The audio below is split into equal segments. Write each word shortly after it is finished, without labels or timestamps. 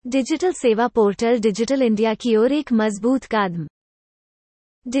Digital सेवा portal digital India की ओर एक मजबूत कदम।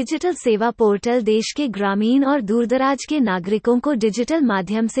 डिजिटल सेवा पोर्टल देश के ग्रामीण और दूरदराज के नागरिकों को डिजिटल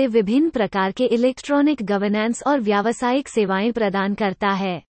माध्यम से विभिन्न प्रकार के इलेक्ट्रॉनिक गवर्नेंस और व्यावसायिक सेवाएं प्रदान करता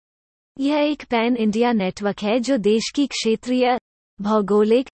है। यह एक पैन इंडिया नेटवर्क है जो देश की क्षेत्रीय,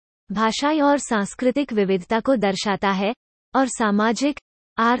 भौगोलिक, भाषाई और सांस्कृतिक विविधता को दर्शाता है और सामाजिक,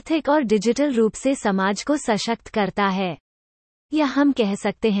 आर्थिक और डिजिटल रूप से समाज को सशक्त करता है। या हम कह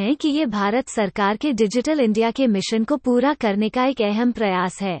सकते हैं कि ये भारत सरकार के डिजिटल इंडिया के मिशन को पूरा करने का एक अहम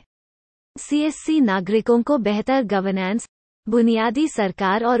प्रयास है। सीएससी नागरिकों को बेहतर गवर्नेंस, बुनियादी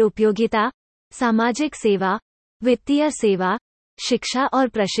सरकार और उपयोगिता, सामाजिक सेवा, वित्तीय सेवा, शिक्षा और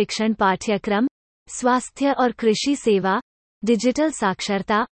प्रशिक्षण पाठ्यक्रम, स्वास्थ्य और कृषि सेवा, डिजिटल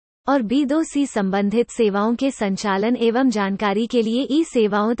साक्षरता और B2C संबंधित सेवाओं के संचालन एवं जानकारी के लिए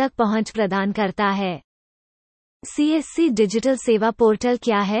ई-सेवाओं तक पहुंच प्रदान करता है। सीएससी डिजिटल सेवा पोर्टल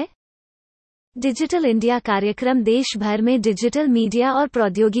क्या है? डिजिटल इंडिया कार्यक्रम देश भर में डिजिटल मीडिया और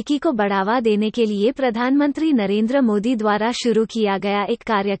प्रौद्योगिकी को बढ़ावा देने के लिए प्रधानमंत्री नरेंद्र मोदी द्वारा शुरू किया गया एक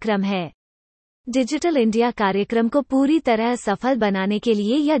कार्यक्रम है। डिजिटल इंडिया कार्यक्रम को पूरी तरह सफल बनाने के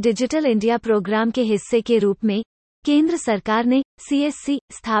लिए या डिजिटल इंडिया प्रोग्राम के हिस्से के रूप में केंद्र सरकार ने सीएससी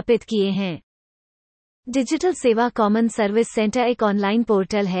स्थापित किए हैं। डिजिटल सेवा कॉमन सर्विस सेंटर एक ऑनलाइन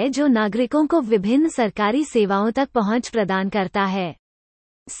पोर्टल है जो नागरिकों को विभिन्न सरकारी सेवाओं तक पहुंच प्रदान करता है।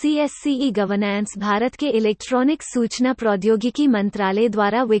 सीएससी ई-गवर्नेंस भारत के इलेक्ट्रॉनिक सूचना प्रौद्योगिकी मंत्रालय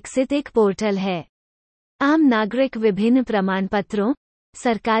द्वारा विकसित एक पोर्टल है। आम नागरिक विभिन्न प्रमाण पत्रों,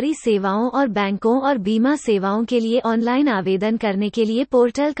 सरकारी सेवाओं और बैंकों और बीमा सेवाओं के लिए ऑनलाइन आवेदन करने के लिए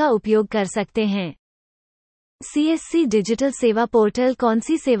पोर्टल का उपयोग कर सकते हैं। सीएससी डिजिटल सेवा पोर्टल कौन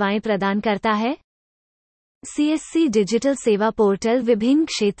सी सेवाएं प्रदान करता है? सीएससी डिजिटल सेवा पोर्टल विभिन्न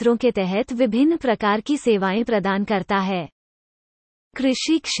क्षेत्रों के तहत विभिन्न प्रकार की सेवाएं प्रदान करता है।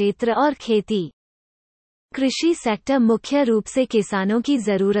 कृषि क्षेत्र और खेती। कृषि सेक्टर मुख्य रूप से किसानों की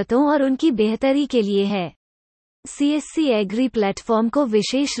जरूरतों और उनकी बेहतरी के लिए है। सीएससी एग्री प्लेटफॉर्म को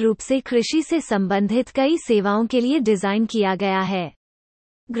विशेष रूप से कृषि से संबंधित कई सेवाओं के लिए डिजाइन किया गया है।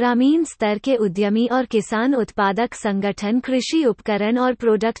 ग्रामीण स्तर के उद्यमी और किसान उत्पादक संगठन कृषि उपकरण और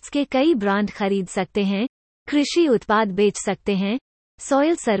प्रोडक्ट्स के कई ब्रांड खरीद सकते हैं, कृषि उत्पाद बेच सकते हैं,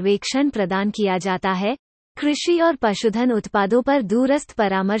 सॉइल सर्वेक्षण प्रदान किया जाता है, कृषि और पशुधन उत्पादों पर दूरस्थ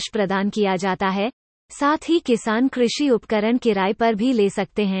परामर्श प्रदान किया जाता है, साथ ही किसान कृषि उपकरण किराए पर भी ले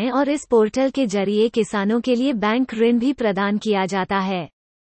सकते हैं और इस पोर्टल के जरिए किसानों के लिए बैंक ऋण भी प्रदान किया जाता है।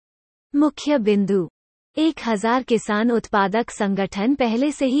 मुख्य बिंदु 1000 किसान उत्पादक संगठन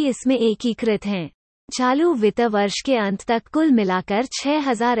पहले से ही इसमें एकीकृत हैं। चालू वित्त वर्ष के अंत तक कुल मिलाकर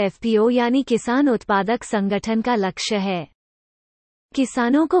 6000 एफपीओ यानी किसान उत्पादक संगठन का लक्ष्य है।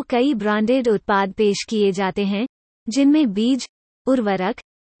 किसानों को कई ब्रांडेड उत्पाद पेश किए जाते हैं, जिनमें बीज, उर्वरक,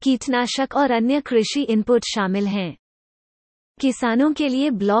 कीटनाशक और अन्य कृषि इनपुट शामिल हैं। किसानों के लिए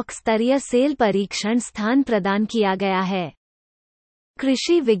ब्लॉक स्तरीय सेल परीक्षण स्थान प्रदान किया गया है।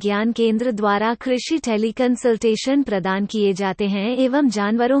 कृषि विज्ञान केंद्र द्वारा कृषि टेलीकंसल्टेशन प्रदान किए जाते हैं एवं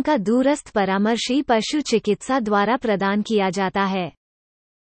जानवरों का दूरस्थ परामर्शी पशु चिकित्सा द्वारा प्रदान किया जाता है।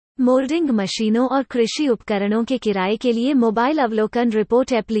 मोल्डिंग मशीनों और कृषि उपकरणों के किराए के लिए मोबाइल अवलोकन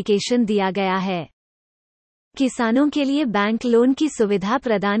रिपोर्ट एप्लीकेशन दिया गया है। किसानों के लिए बैंक लोन की सुविधा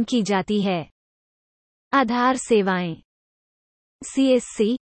प्रदान की जाती है। आधार सेवाएं।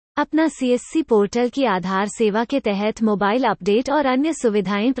 सीएससी अपना सीएससी पोर्टल की आधार सेवा के तहत मोबाइल अपडेट और अन्य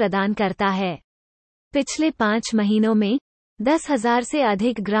सुविधाएं प्रदान करता है। पिछले 5 महीनों में 10,000 से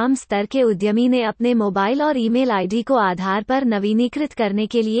अधिक ग्राम स्तर के उद्यमी ने अपने मोबाइल और ईमेल आईडी को आधार पर नवीनीकृत करने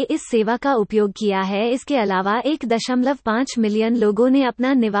के लिए इस सेवा का उपयोग किया है। इसके अलावा 1.5 मिलियन लोगों ने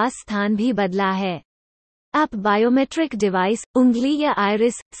अपना निवास स्थान भी बदला है। आप बायोमेट्रिक डिवाइस, उंगली या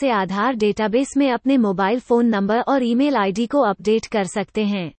आइरिस से आधार डेटाबेस में अपने मोबाइल फोन नंबर और ईमेल आईडी को अपडेट कर सकते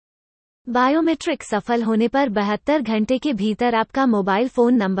हैं। बायोमेट्रिक सफल होने पर 72 घंटे के भीतर आपका मोबाइल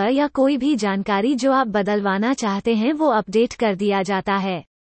फोन नंबर या कोई भी जानकारी जो आप बदलवाना चाहते हैं वो अपडेट कर दिया जाता है।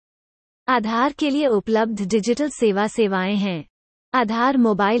 आधार के लिए उपलब्ध डिजिटल सेवाएं हैं। आधार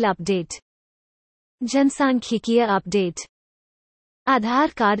मोबाइल अपडेट, जनसांख्यिकीय अपडेट,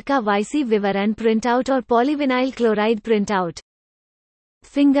 आधार कार्ड का वाईसी विवरण प्रिंटआउट और polyvinyl chloride printout,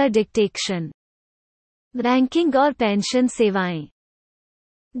 finger detection, ranking और पेंशन सेवाएं।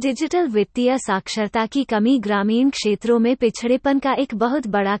 डिजिटल वित्तीय साक्षरता की कमी ग्रामीण क्षेत्रों में पिछड़ेपन का एक बहुत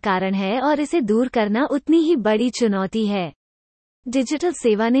बड़ा कारण है और इसे दूर करना उतनी ही बड़ी चुनौती है। डिजिटल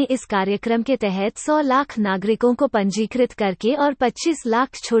सेवा ने इस कार्यक्रम के तहत 100 लाख नागरिकों को पंजीकृत करके और 25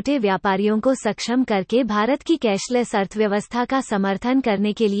 लाख छोटे व्यापारियों को सक्षम करके भारत की कैशलेस अर्थव्यवस्था का समर्थन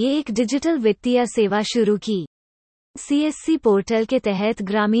करने के लिए एक डिजिटल वित्तीय सेवा शुरू की। सीएससी पोर्टल के तहत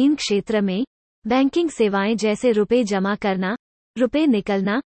ग्रामीण क्षेत्र में बैंकिंग सेवाएं जैसे रुपए जमा करना, रुपए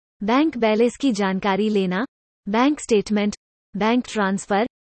निकलना, बैंक बैलेंस की जानकारी लेना, बैंक स्टेटमेंट, बैंक ट्रांसफर,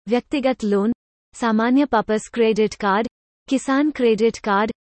 व्यक्तिगत लोन, सामान्य पर्पस क्रेडिट कार्ड, किसान क्रेडिट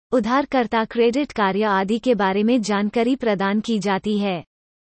कार्ड, उधारकर्ता क्रेडिट कार्ड आदि के बारे में जानकारी प्रदान की जाती है।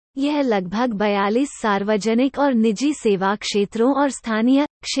 यह लगभग 42 सार्वजनिक और निजी सेवा क्षेत्रों और स्थानीय,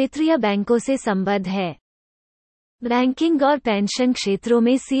 क्षेत्रीय बैंकों से संबद्ध है। बैंकिंग और पेंशन क्षेत्रों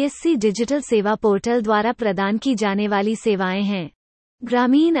में सीएससी डिजिटल सेवा पोर्टल द्वारा प्रदान की जाने वाली सेवाएं हैं।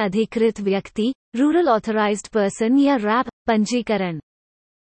 ग्रामीण अधिकृत व्यक्ति, रूरल ऑथराइज्ड पर्सन या रैप, पंजीकरण,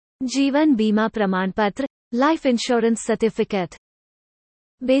 जीवन बीमा प्रमाण पत्र, life insurance certificate,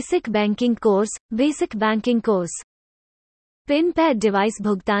 basic banking course, pin pad device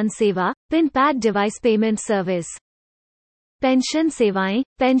भुगतान सेवा, pin pad device payment service, pension सेवाएं,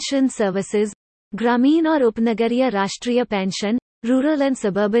 पेंशन सर्विसेज, ग्रामीण और उपनगरीय राष्ट्रीय pension, rural and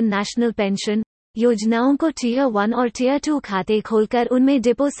suburban national pension योजनाओं को टियर 1 और टियर 2 खाते खोलकर उनमें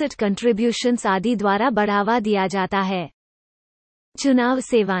डिपॉजिट कंट्रीब्यूशंस आदि द्वारा बढ़ावा दिया जाता है। चुनाव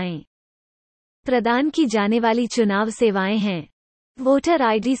सेवाएं, प्रदान की जाने वाली चुनाव सेवाएं हैं वोटर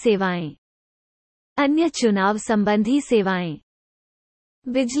आईडी सेवाएं, अन्य चुनाव संबंधी सेवाएं,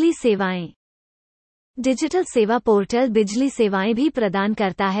 बिजली सेवाएं। डिजिटल सेवा पोर्टल बिजली सेवाएं भी प्रदान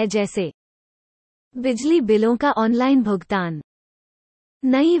करता है जैसे बिजली बिलों का ऑनलाइन भुगतान,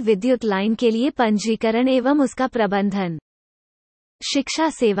 नई विद्युत लाइन के लिए पंजीकरण एवं उसका प्रबंधन, शिक्षा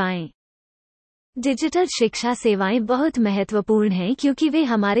सेवाएं। डिजिटल शिक्षा सेवाएं बहुत महत्वपूर्ण हैं क्योंकि वे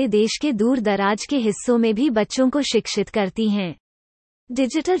हमारे देश के दूर दराज के हिस्सों में भी बच्चों को शिक्षित करती हैं।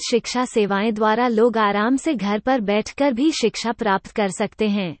 डिजिटल शिक्षा सेवाएं द्वारा लोग आराम से घर पर बैठकर भी शिक्षा प्राप्त कर सकते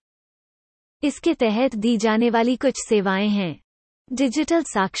हैं। इसके तहत दी जाने वाली कुछ सेवाएं हैं। डिजिटल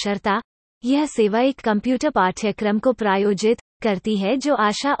साक्षरता, यह सेवा एक कंप्यूटर पाठ्यक्रम को प्रायोजित करती है जो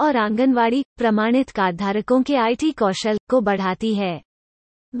आशा और आंगनवाड़ी प्रमाणित कार्डधारकों के आईटी कौशल को बढ़ाती है।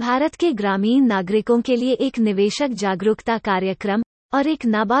 भारत के ग्रामीण नागरिकों के लिए एक निवेशक जागरूकता कार्यक्रम और एक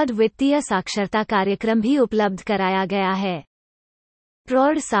नाबार्ड वित्तीय साक्षरता कार्यक्रम भी उपलब्ध कराया गया है।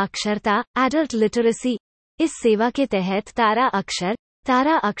 प्रौढ़ साक्षरता, एडल्ट लिटरेसी, इस सेवा के तहत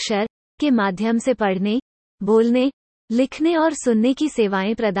तारा अक्षर के माध्यम से पढ़ने, बोलने, लिखने और सुनने की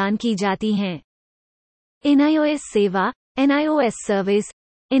सेवाएं प्रदान की जाती हैं। एनआईओएस सेवा, NIOS service,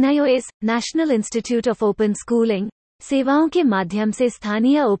 NIOS national institute of open schooling सेवाओं के माध्यम से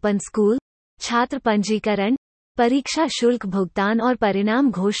स्थानीय ओपन स्कूल, छात्र पंजीकरण, परीक्षा शुल्क भुगतान और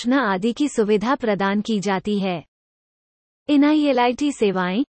परिणाम घोषणा आदि की सुविधा प्रदान की जाती है। एनआईएलआईटी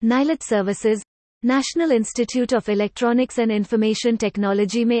सेवाएं, NIELIT services, national institute of electronics and information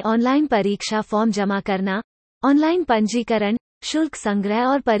technology में ऑनलाइन परीक्षा फॉर्म जमा करना, ऑनलाइन पंजीकरण, शुल्क संग्रह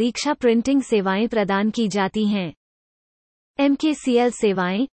और परीक्षा प्रिंटिंग सेवाएं प्रदान की जाती हैं। एमकेसीएल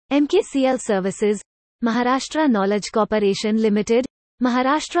सेवाएं, MKCL services, Maharashtra knowledge corporation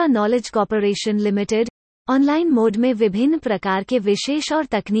limited, online mode में विभिन्न प्रकार के विशेष और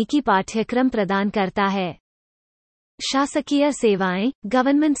तकनीकी पाठ्यक्रम प्रदान करता है। शासकीय सेवाएं,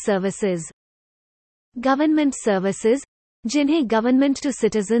 गवर्नमेंट सर्विसेज, जिन्हें गवर्नमेंट टू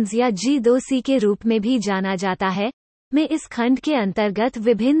सिटीजन्स या G2C के रूप में भी जाना जाता है, में इस खंड के अंतर्गत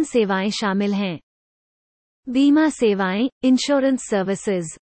विभिन्न सेवाएं शामिल हैं। बीमा सेवाएं, insurance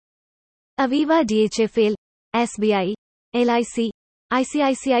services, Aviva DHFL, SBI, LIC,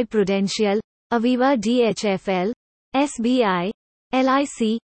 ICICI prudential, Aviva DHFL, SBI,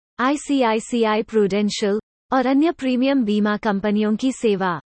 LIC, ICICI prudential और अन्य प्रीमियम बीमा कंपनियों की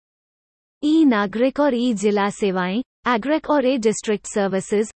सेवा। ई नागरिक और ई जिला सेवाएं, एग्रिक और ए डिस्ट्रिक्ट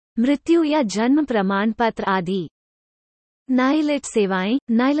सर्विसेज, मृत्यु या जन्म प्रमाण पत्र आदि। नाइलेट सेवाएं,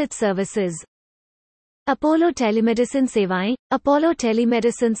 नाइलेट सर्विसेज, अपोलो टेलीमेडिसिन सेवाएं, अपोलो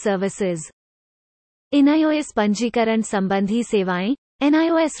टेलीमेडिसिन सर्विसेज। एनआईओएस पंजीकरण संबंधी सेवाएं,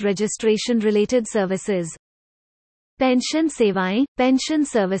 NIOS registration related services. Pension सेवाएं, पेंशन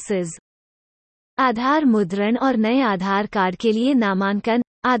सर्विसेज। आधार मुद्रण और नए आधार कार्ड के लिए नामांकन,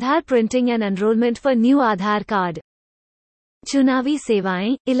 आधार printing and enrolment for new Aadhaar card. चुनावी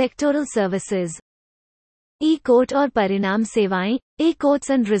सेवाएं, इलेक्टोरल सर्विसेज। ई कोर्ट और परिणाम सेवाएं, ई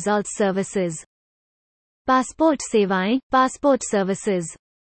courts and results services. Passport सेवाएं, पासपोर्ट सर्विसेज।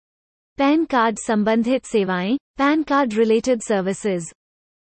 पैन कार्ड संबंधित सेवाएं, पैन कार्ड रिलेटेड सर्विसेज।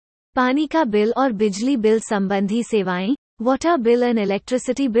 पानी का बिल और बिजली बिल संबंधी सेवाएं, water bill and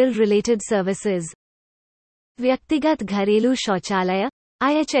electricity bill related services. व्यक्तिगत घरेलू शौचालय,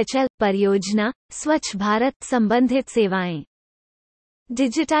 IHHL परियोजना, स्वच्छ भारत संबंधित सेवाएं।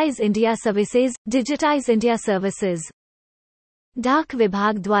 Digitize India services, digitize India services. डाक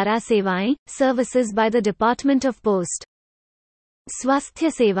विभाग द्वारा सेवाएं, services by the department of post. स्वास्थ्य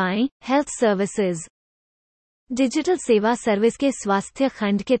सेवाएं, हेल्थ सर्विसेज। डिजिटल सेवा सर्विस के स्वास्थ्य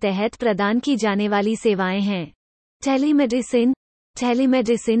खंड के तहत प्रदान की जाने वाली सेवाएं हैं। टेलीमेडिसिन।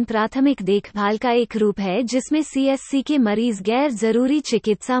 टेलीमेडिसिन प्राथमिक देखभाल का एक रूप है जिसमें सीएससी के मरीज गैर जरूरी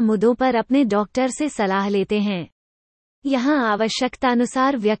चिकित्सा मुद्दों पर अपने डॉक्टर से सलाह लेते हैं। यहां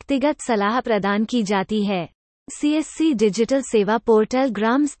आवश्यकतानुसार व्यक्तिगत सलाह प्रदान की जाती है। सीएससी डिजिटल सेवा पोर्टल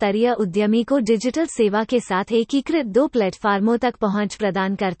ग्राम स्तरीय उद्यमी को डिजिटल सेवा के साथ एकीकृत 2 प्लेटफार्मों तक पहुंच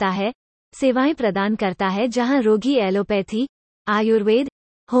प्रदान करता है। सेवाएं प्रदान करता है जहां रोगी एलोपैथी, आयुर्वेद,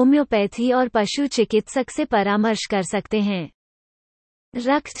 होम्योपैथी और पशु चिकित्सक से परामर्श कर सकते हैं।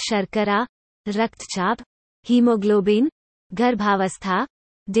 रक्त शर्करा, रक्तचाप, हीमोग्लोबिन, गर्भावस्था,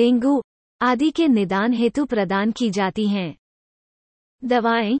 डेंगू आदि के निदान हेतु प्रदान की जाती हैं।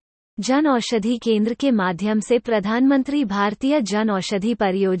 दवाएं। जन औषधि केंद्र के माध्यम से प्रधानमंत्री भारतीय जन औषधि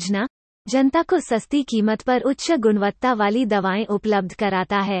परियोजना जनता को सस्ती कीमत पर उच्च गुणवत्ता वाली दवाएं उपलब्ध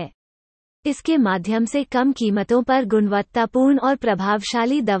कराता है। इसके माध्यम से कम कीमतों पर गुणवत्तापूर्ण और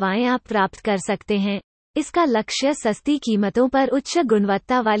प्रभावशाली दवाएं आप प्राप्त कर सकते हैं। इसका लक्ष्य सस्ती कीमतों पर उच्च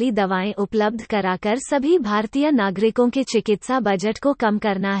गुणवत्ता वाली दवाएं उपलब्ध कराकर सभी भारतीय नागरिकों के चिकित्सा बजट को कम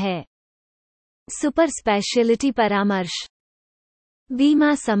करना है। सुपर स्पेशलिटी परामर्श।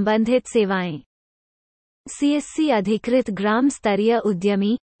 बीमा संबंधित सेवाएं। सीएससी अधिकृत ग्राम स्तरीय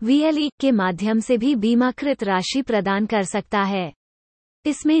उद्यमी वीएलई के माध्यम से भी बीमाकृत राशि प्रदान कर सकता है।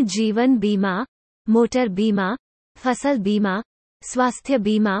 इसमें जीवन बीमा, मोटर बीमा, फसल बीमा, स्वास्थ्य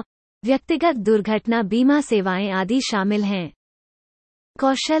बीमा, व्यक्तिगत दुर्घटना बीमा सेवाएं आदि शामिल हैं।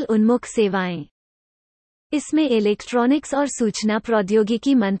 कौशल उन्मुख सेवाएं। इसमें इलेक्ट्रॉनिक्स और सूचना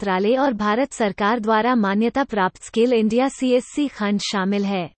प्रौद्योगिकी मंत्रालय और भारत सरकार द्वारा मान्यता प्राप्त स्किल इंडिया सीएससी खंड शामिल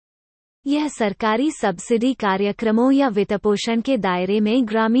है। यह सरकारी सब्सिडी कार्यक्रमों या वित्तपोषण के दायरे में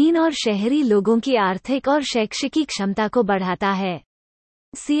ग्रामीण और शहरी लोगों की आर्थिक और शैक्षिकी क्षमता को बढ़ाता है।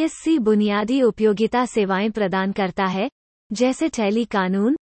 सीएससी बुनियादी उपयोगिता सेवाएं प्रदान करता है, जैसे टेली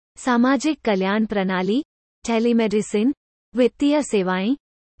कानून, सामाजिक कल्याण प्रणाली, टेलीमेडिसिन, वित्तीय सेवाएं,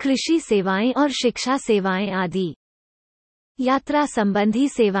 कृषि सेवाएं और शिक्षा सेवाएं आदि। यात्रा संबंधी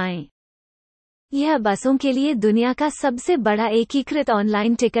सेवाएं। यह बसों के लिए दुनिया का सबसे बड़ा एकीकृत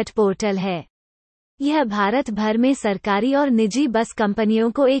ऑनलाइन टिकट पोर्टल है। यह भारत भर में सरकारी और निजी बस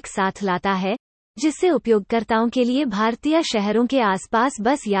कंपनियों को एक साथ लाता है, जिससे उपयोगकर्ताओं के लिए भारतीय शहरों के आसपास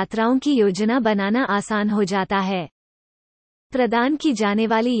बस यात्राओं की योजना बनाना आसान हो जाता है। प्रदान की जाने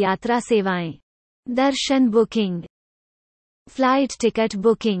वाली यात्रा सेवाएं। दर्शन booking, flight ticket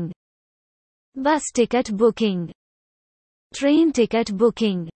booking, bus ticket booking, train ticket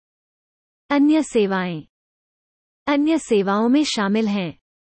booking. अन्य सेवाएं। अन्य सेवाओं में शामिल हैं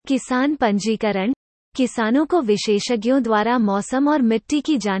किसान पंजीकरण। किसानों को विशेषज्ञों द्वारा मौसम और मिट्टी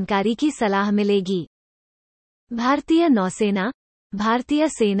की जानकारी की सलाह मिलेगी। भारतीय नौसेना, भारतीय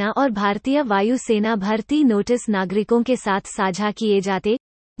सेना और भारतीय वायु सेना भर्ती नोटिस नागरिकों के साथ साझा किए जाते,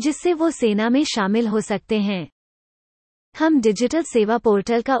 जिससे वो सेना में शामिल हो सकते हैं। हम डिजिटल सेवा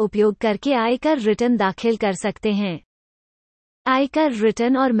पोर्टल का उपयोग करके आयकर रिटर्न दाखिल कर सकते हैं। आयकर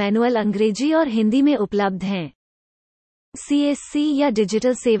रिटर्न और मैनुअल अंग्रेजी और हिंदी में उपलब्ध हैं। सीएससी या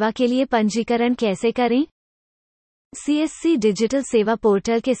डिजिटल सेवा के लिए पंजीकरण कैसे करें? सीएससी डिजिटल सेवा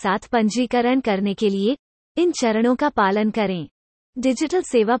पोर्टल के साथ पंजीकरण करने के लिए इन चरणों का पालन करें। डिजिटल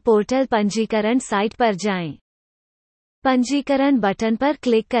सेवा पोर्टल पंजीकरण साइट पर जाएं। पंजीकरण बटन पर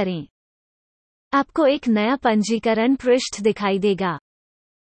क्लिक करें। आपको एक नया पंजीकरण पृष्ठ दिखाई देगा।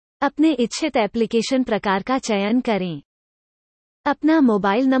 अपने इच्छित एप्लीकेशन प्रकार का चयन करें। अपना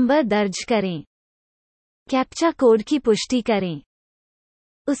मोबाइल नंबर दर्ज करें। कैप्चा कोड की पुष्टि करें।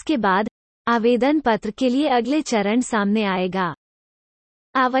 उसके बाद आवेदन पत्र के लिए अगले चरण सामने आएगा।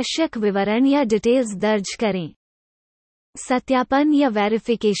 आवश्यक विवरण या डिटेल्स दर्ज करें। सत्यापन या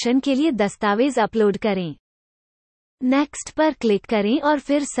वेरिफिकेशन के लिए दस्तावेज अपलोड करें। नेक्स्ट पर क्लिक करें और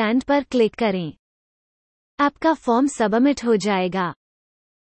फिर सेंड पर क्लिक करें। आपका फॉर्म सबमिट हो जाएगा।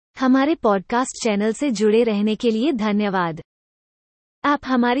 हमारे पॉडकास्ट चैनल से जुड़े रहने के लिए धन्यवाद। आप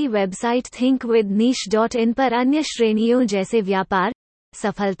हमारी वेबसाइट thinkwithniche.in पर अन्य श्रेणियों जैसे व्यापार,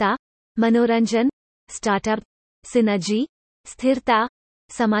 सफलता, मनोरंजन, स्टार्टअप, सिनर्जी, स्थिरता,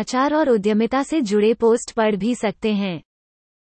 समाचार और उद्यमिता से जुड़े पोस्ट पढ़ भी सकते हैं।